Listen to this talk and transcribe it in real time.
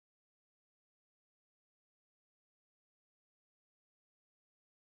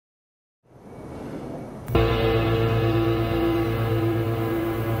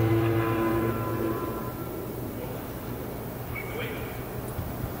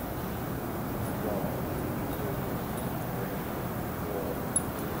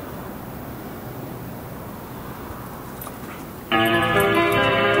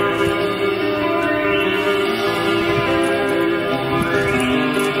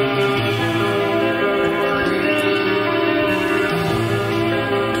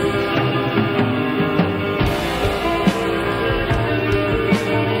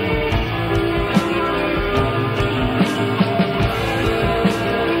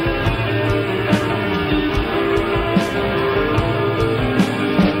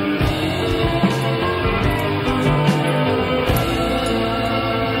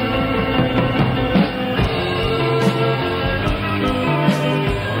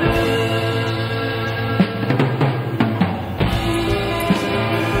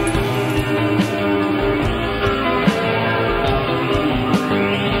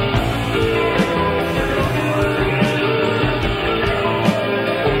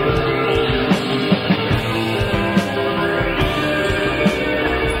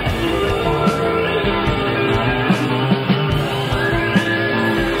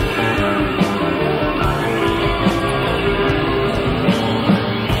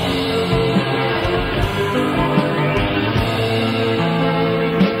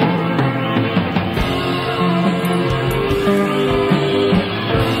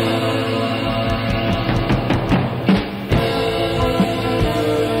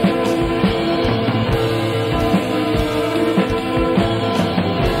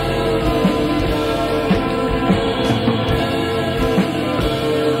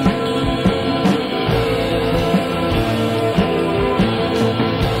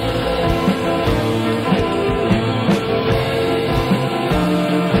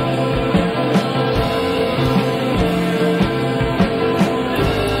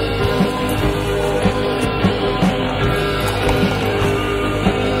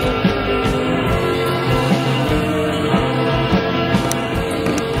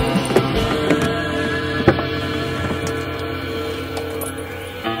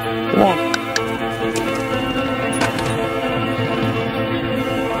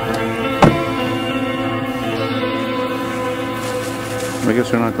I guess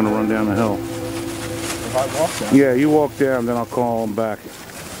they're not going to run down the hill. If I walk down? Yeah, you walk down, then I'll call them back.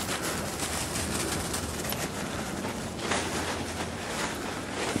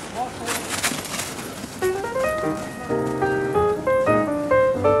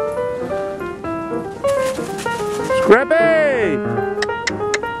 Scrappy!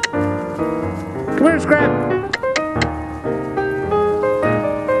 Come here, Scrap!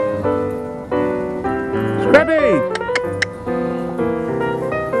 Scrappy!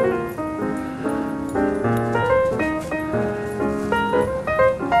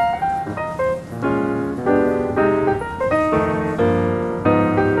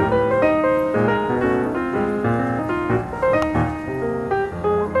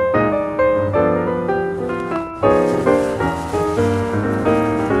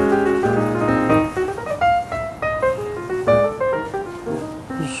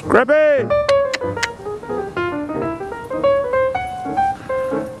 Scrappy!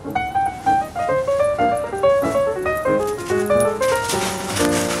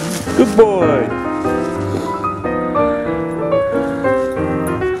 Good boy!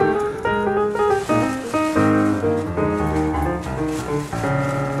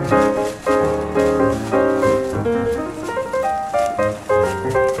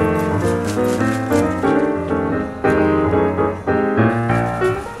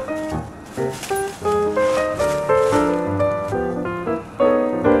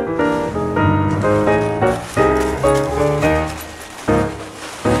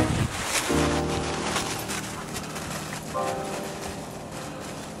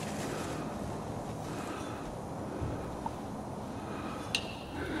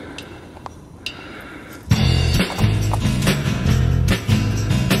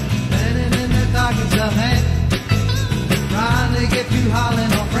 Trying to get you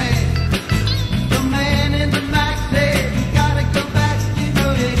hollering on friend. The man in the Mac said, you gotta go back. You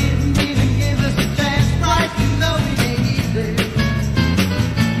know they didn't even give us a chance. Right, you know it ain't easy.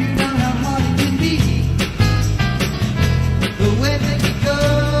 You know how hard it can be. The way things are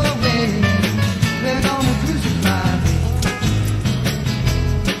going, they're gonna crucify me.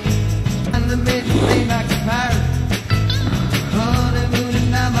 And the major came back to Paris. Honeymooning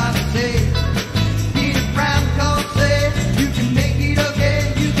now by the sea.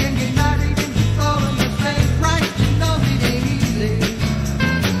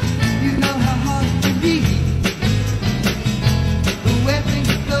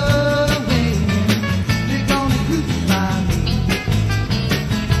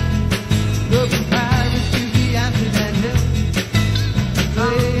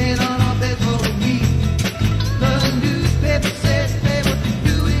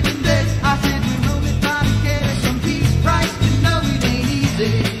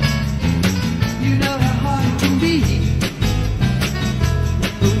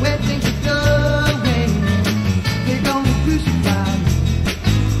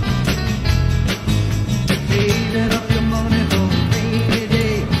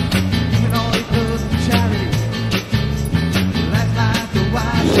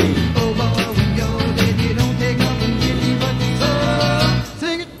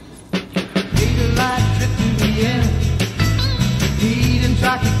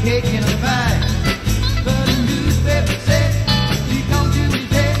 Cake in a bag, but the newspaper said he come to his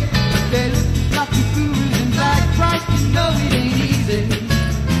head. They look like the gurus in black. Christ, you know it ain't easy.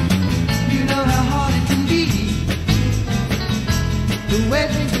 You know how hard it can be. The way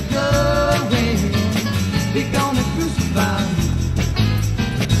things are going, they're gonna crucify me.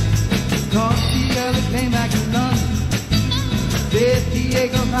 Cause the early came back to London. Said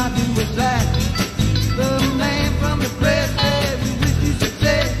Diego Martin was that. The man from the press said, we wish you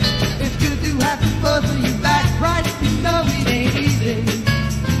success. It's good to have to puzzle you back. Right, you know it ain't easy.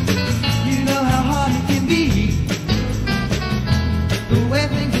 You know how hard it can be. The way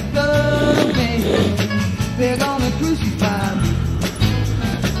things are going, they're gonna crucify me.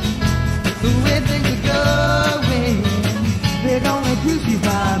 The way things are going.